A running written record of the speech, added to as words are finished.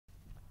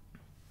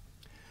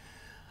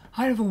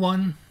Hi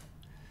everyone.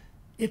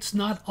 It's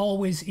not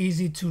always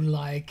easy to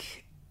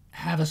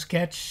have a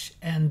sketch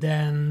and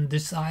then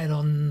decide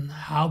on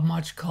how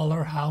much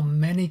color, how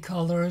many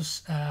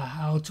colors,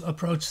 how to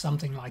approach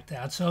something like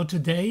that. So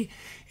today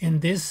in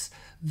this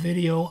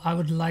video I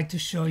would like to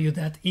show you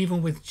that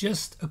even with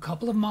just a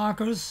couple of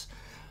markers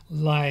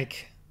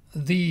like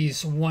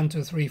these 1,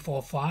 2, 3,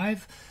 4,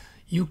 5,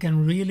 you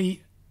can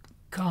really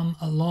come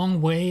a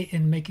long way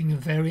in making a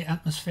very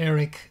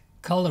atmospheric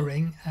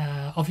coloring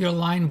of your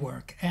line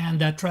work, and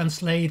that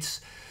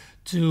translates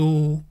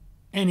to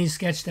any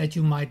sketch that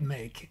you might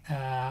make.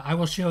 I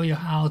will show you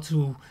how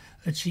to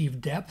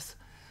achieve depth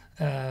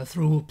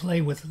through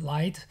play with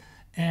light,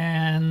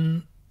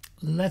 and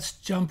let's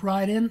jump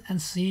right in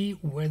and see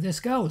where this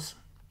goes.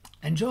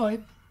 Enjoy!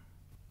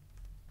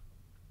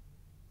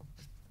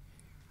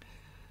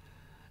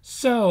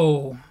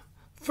 So,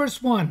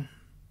 first one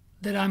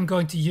that I'm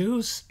going to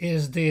use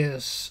is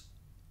this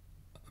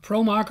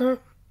Pro marker,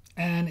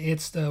 and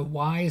it's the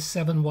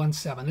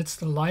Y717. It's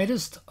the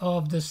lightest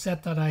of the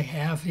set that I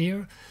have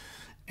here,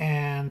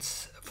 and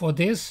for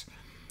this,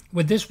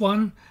 with this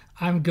one,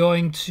 I'm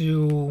going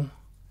to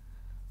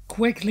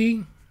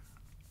quickly,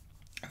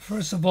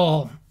 first of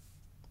all,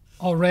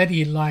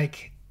 already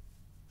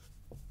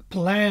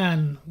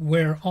plan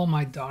where all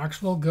my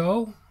darks will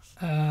go,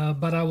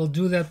 but I will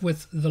do that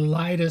with the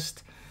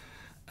lightest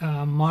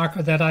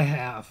marker that I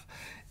have.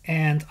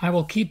 And I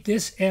will keep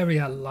this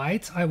area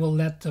light. I will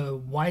let the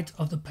white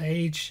of the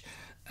page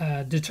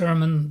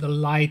determine the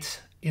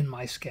light in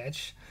my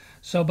sketch.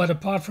 So, but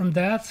apart from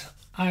that,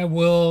 I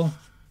will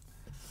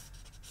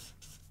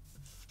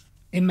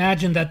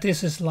imagine that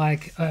this is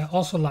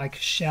also like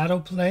shadow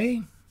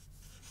play.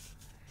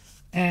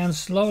 And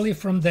slowly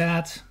from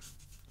that,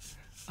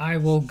 I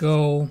will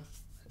go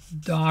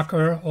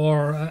darker,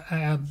 or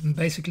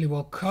basically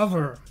will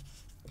cover.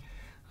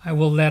 I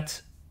will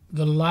let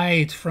the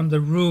light from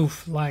the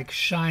roof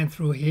shine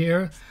through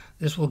here.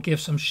 This will give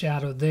some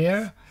shadow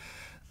there,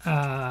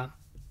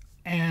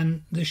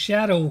 and the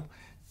shadow,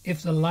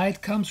 if the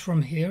light comes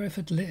from here, if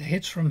it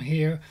hits from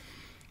here,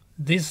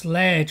 this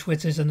ledge,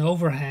 which is an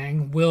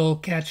overhang, will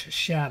catch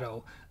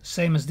shadow,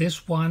 same as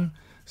this one,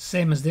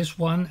 same as this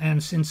one.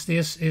 And since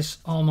this is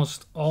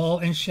almost all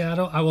in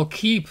shadow, I will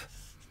keep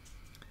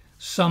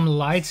some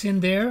lights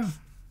in there.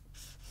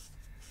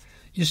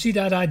 You see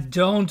that I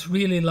don't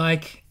really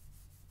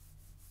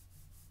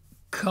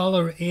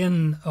color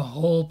in a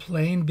whole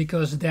plane,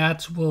 because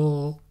that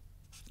will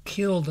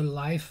kill the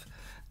life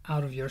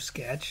out of your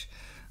sketch.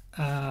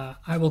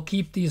 I will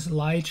keep these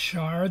light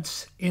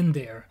shards in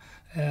there.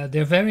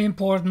 They're very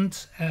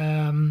important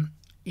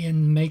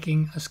in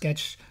making a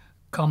sketch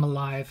come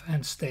alive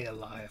and stay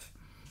alive.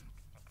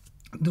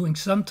 Doing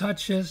some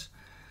touches,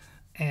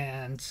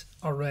 and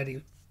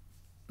already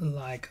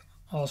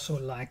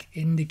also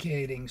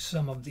indicating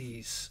some of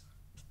these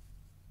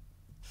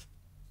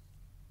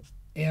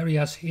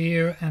areas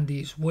here and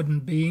these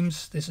wooden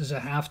beams. This is a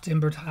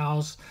half-timbered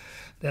house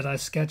that I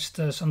sketched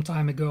some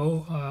time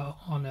ago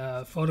on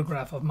a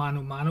photograph of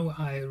Manu Manu.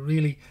 I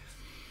really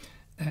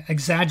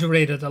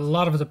exaggerated a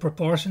lot of the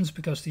proportions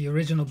because the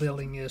original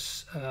building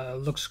is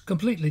looks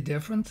completely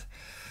different.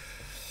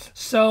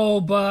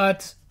 So,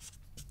 but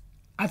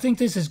I think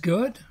this is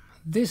good.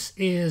 This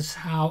is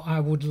how I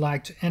would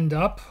like to end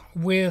up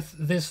with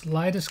this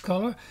lightest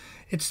color.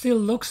 It still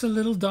looks a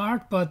little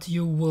dark, but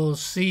you will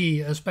see,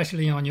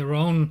 especially on your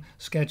own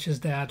sketches,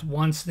 that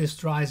once this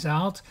dries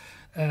out,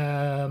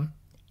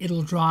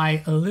 it'll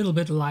dry a little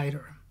bit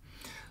lighter.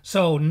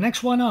 So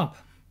next one up,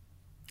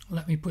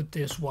 let me put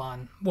this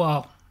one,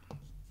 well,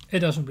 it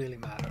doesn't really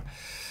matter.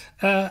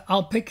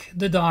 I'll pick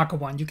the darker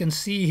one. You can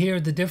see here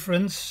the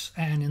difference,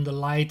 and in the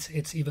light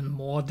it's even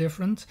more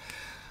different.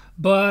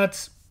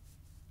 But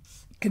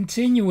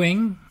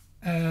continuing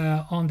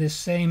on this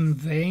same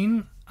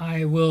vein,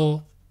 I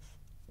will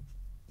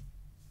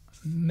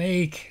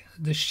make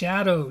the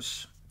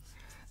shadows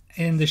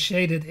in the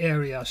shaded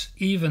areas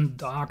even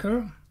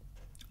darker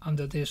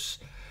under this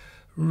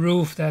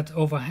roof that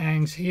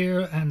overhangs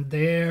here and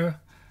there.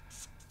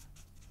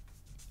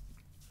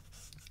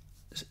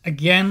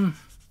 Again,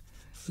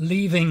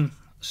 leaving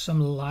some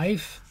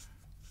life,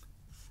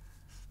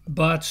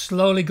 but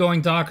slowly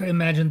going darker.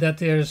 Imagine that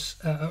there's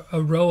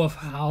a row of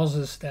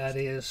houses that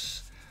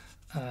is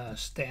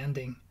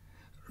standing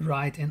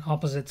right in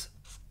opposite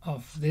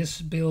of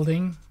this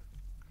building.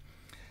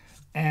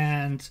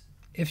 And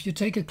if you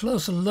take a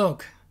closer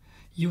look,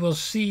 you will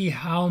see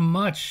how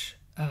much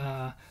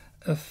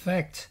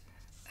effect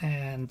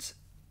and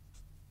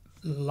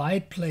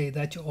light play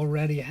that you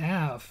already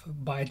have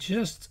by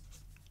just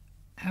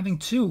having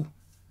two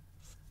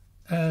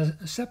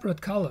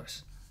separate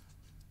colors.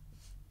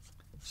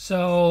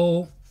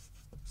 So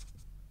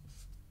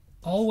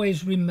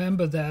always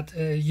remember that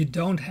you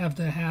don't have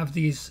to have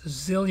these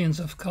zillions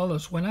of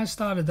colors. When I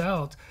started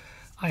out,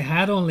 I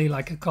had only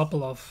a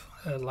couple of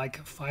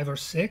 5 or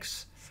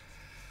 6.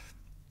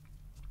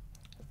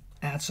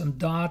 Add some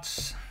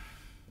dots.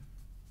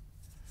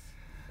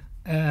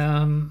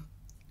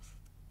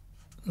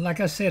 like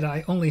I said,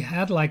 I only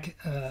had like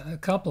a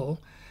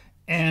couple,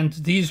 and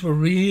these were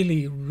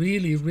really,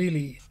 really,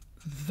 really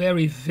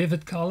very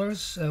vivid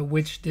colors,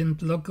 which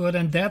didn't look good.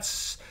 And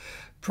that's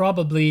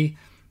probably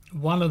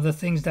one of the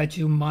things that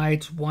you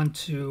might want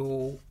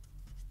to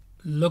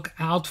look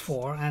out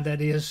for, and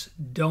that is,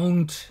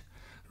 don't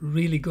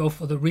really go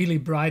for the really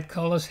bright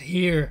colors.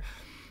 Here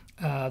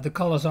the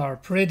colors are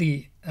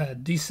pretty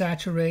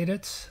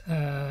desaturated.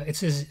 It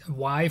says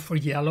Y for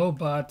yellow,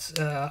 but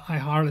I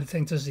hardly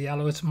think this is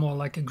yellow. It's more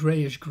like a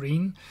grayish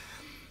green.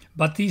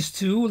 But these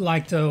two,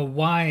 like the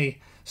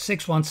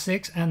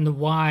Y616 and the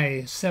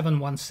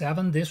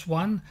Y717, this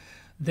one,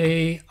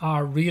 they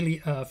are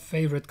really a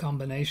favorite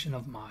combination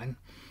of mine.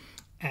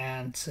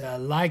 And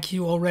like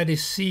you already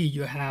see,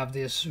 you have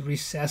this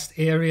recessed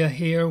area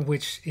here,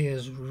 which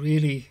is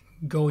really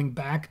going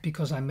back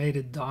because I made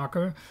it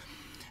darker.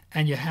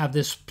 And you have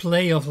this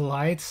play of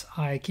light.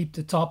 I keep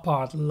the top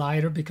part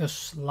lighter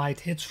because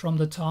light hits from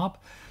the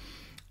top.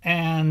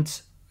 And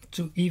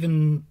to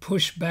even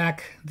push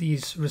back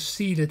these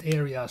receded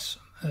areas,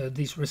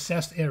 these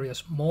recessed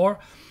areas more,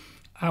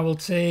 I will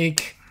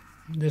take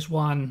this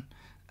one,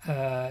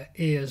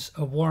 is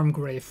a warm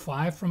gray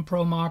 5 from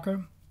Pro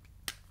Marker.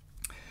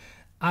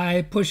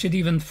 I push it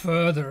even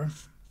further,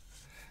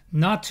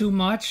 not too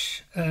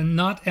much,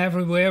 not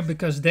everywhere,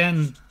 because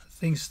then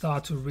things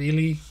start to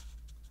really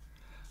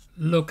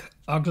look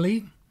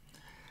ugly.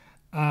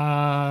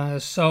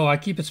 So I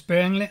keep it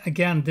sparingly.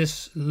 Again,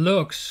 this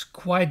looks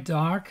quite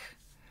dark,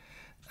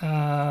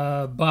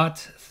 but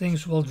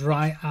things will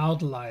dry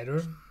out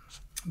lighter.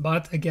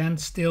 But again,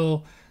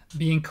 still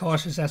being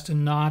cautious as to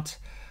not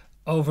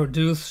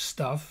overdo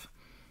stuff,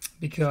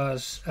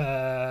 because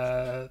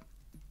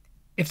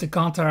if the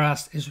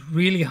contrast is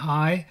really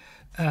high,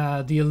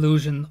 the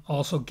illusion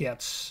also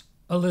gets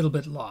a little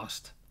bit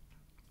lost.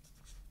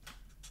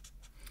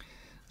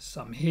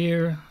 Some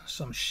here,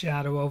 some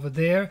shadow over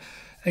there.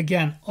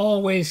 Again,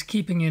 always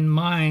keeping in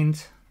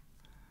mind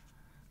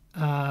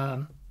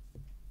the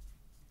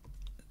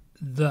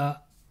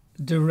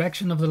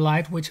direction of the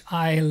light, which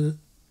I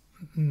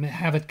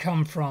have it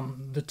come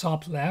from the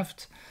top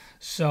left.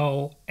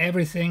 So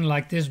everything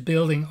like this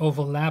building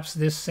overlaps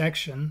this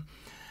section.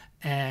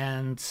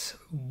 And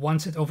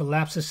once it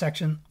overlaps this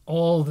section,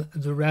 all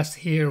the rest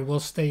here will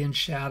stay in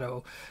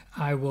shadow.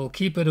 I will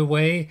keep it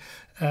away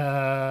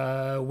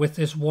with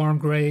this warm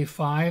gray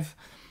 5.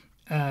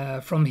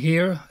 From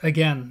here,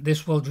 again,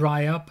 this will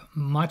dry up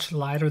much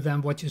lighter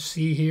than what you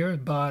see here,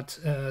 but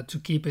to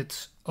keep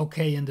it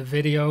okay in the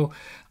video,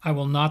 I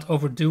will not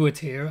overdo it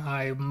here.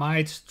 I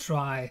might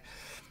try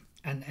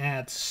and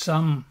add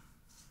some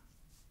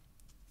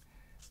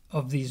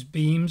of these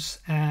beams,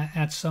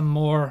 add some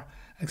more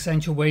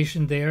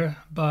accentuation there,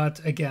 but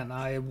again,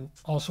 I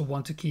also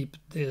want to keep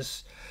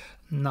this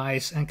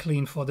nice and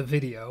clean for the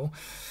video.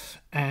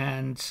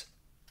 And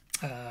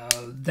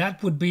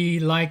that would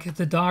be like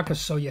the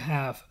darkest. So you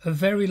have a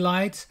very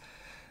light,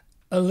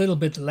 a little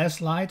bit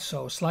less light,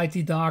 so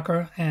slightly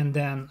darker, and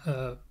then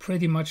a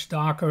pretty much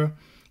darker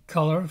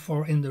color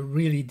for in the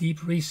really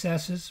deep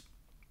recesses.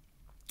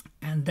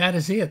 And that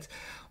is it.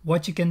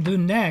 What you can do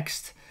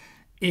next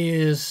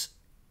is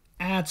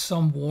add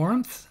some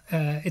warmth.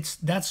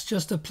 That's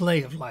just a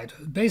play of light.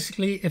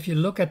 Basically, if you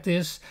look at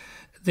this,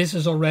 this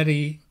is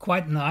already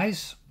quite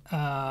nice.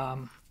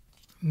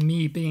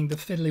 Me being the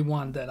fiddly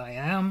one that I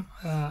am,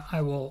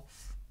 I will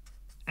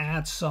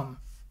add some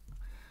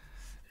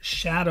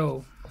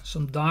shadow,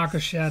 some darker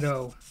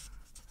shadow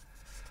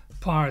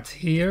part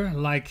here,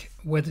 like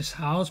with this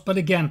house. But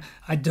again,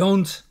 I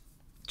don't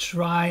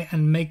try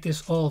and make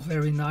this all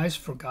very nice.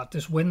 Forgot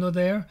this window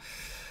there.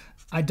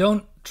 I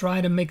don't try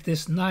to make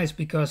this nice,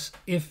 because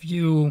if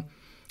you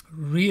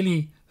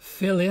really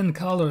fill in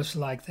colors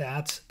like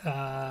that,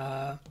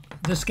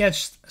 the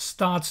sketch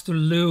starts to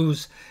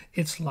lose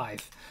its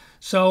life.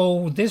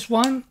 So this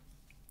one,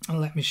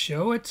 let me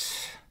show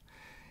it.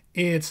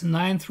 It's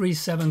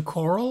 937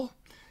 Coral,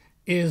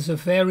 is a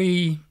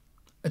very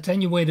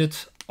attenuated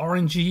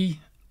orangey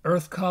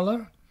earth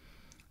color.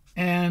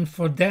 And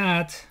for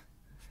that,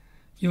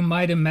 you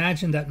might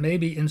imagine that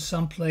maybe in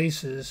some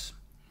places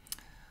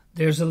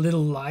there's a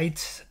little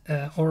light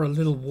or a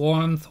little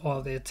warmth,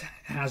 or it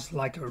has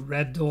like a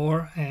red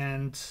door.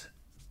 And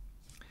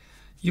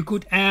you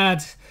could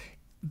add,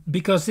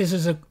 because this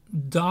is a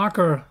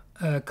darker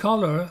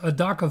color, a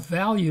darker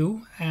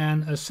value,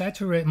 and a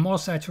more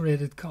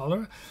saturated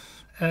color,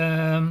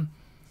 and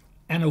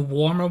a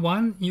warmer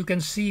one, you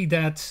can see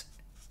that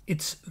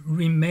it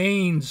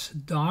remains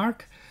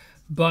dark,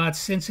 but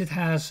since it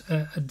has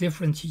a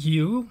different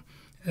hue,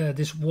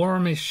 this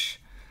warmish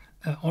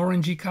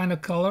orangey kind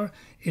of color,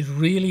 it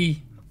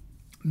really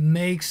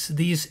makes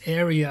these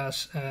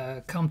areas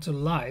come to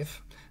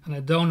life. And I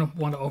don't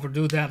want to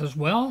overdo that as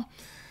well.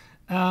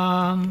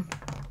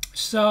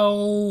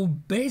 So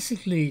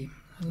basically,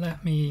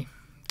 let me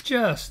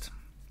just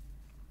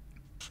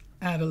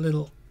add a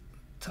little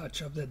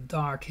touch of the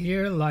dark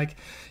here. Like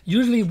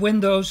usually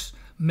windows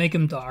make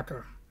them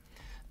darker.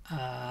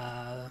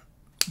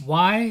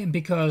 Why?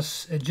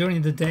 Because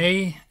during the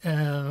day,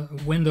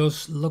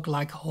 windows look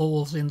like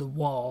holes in the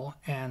wall,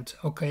 and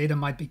okay, there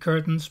might be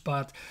curtains,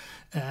 but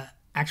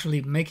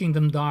actually making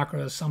them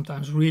darker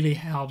sometimes really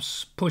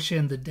helps push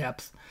in the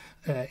depth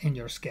in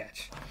your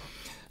sketch.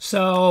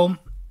 So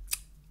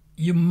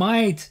you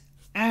might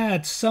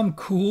add some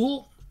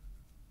cool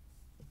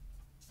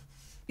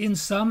in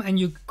some, and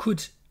you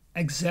could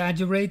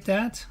exaggerate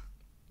that.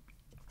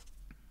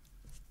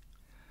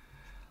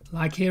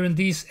 Like here in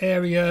these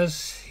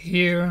areas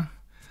here,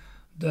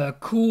 the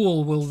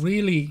cool will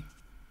really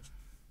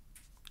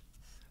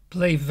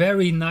play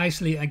very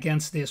nicely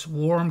against this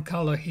warm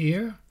color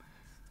here.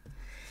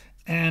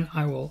 And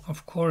I will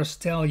of course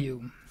tell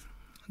you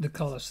the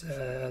colors,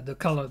 the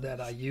color that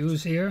I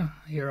use here.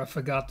 Here I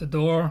forgot the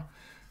door.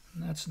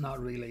 That's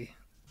not really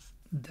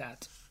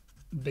that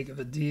big of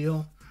a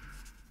deal.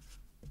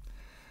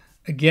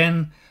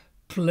 Again,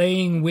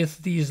 playing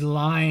with these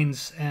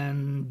lines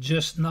and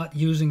just not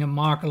using a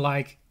marker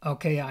like,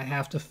 okay, I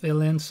have to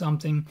fill in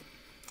something,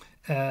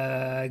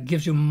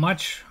 gives you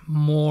much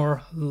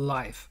more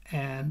life.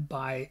 And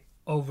by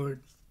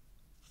over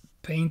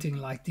painting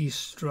like these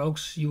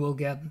strokes, you will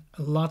get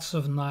lots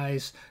of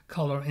nice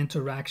color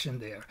interaction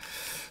there.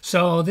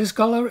 So this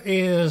color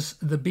is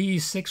the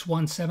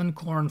B617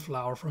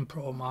 Cornflower from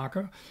Pro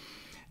Marker.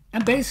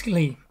 And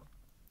basically,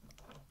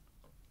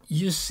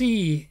 you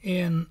see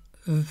in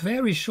a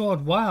very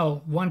short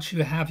while, once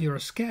you have your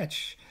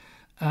sketch,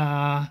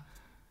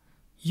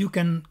 you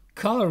can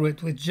color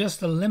it with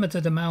just a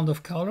limited amount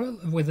of color,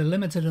 with a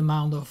limited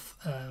amount of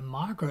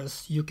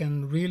markers. You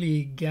can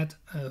really get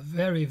a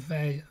very,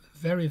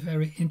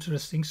 very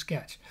interesting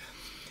sketch.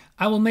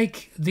 I will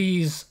make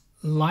these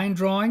line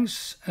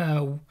drawings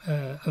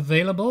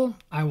available.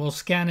 I will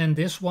scan in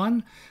this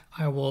one.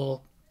 I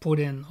will put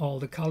in all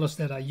the colors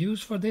that I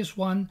use for this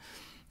one.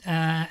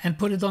 And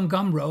put it on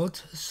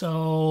Gumroad,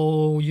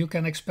 so you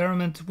can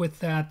experiment with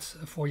that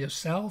for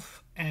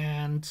yourself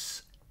and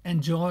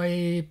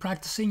enjoy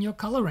practicing your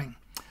coloring.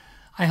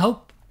 I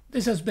hope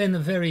this has been a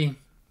very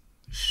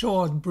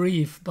short,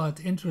 brief, but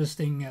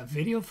interesting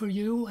video for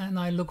you, and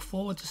I look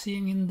forward to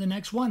seeing you in the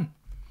next one.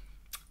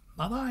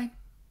 Bye-bye.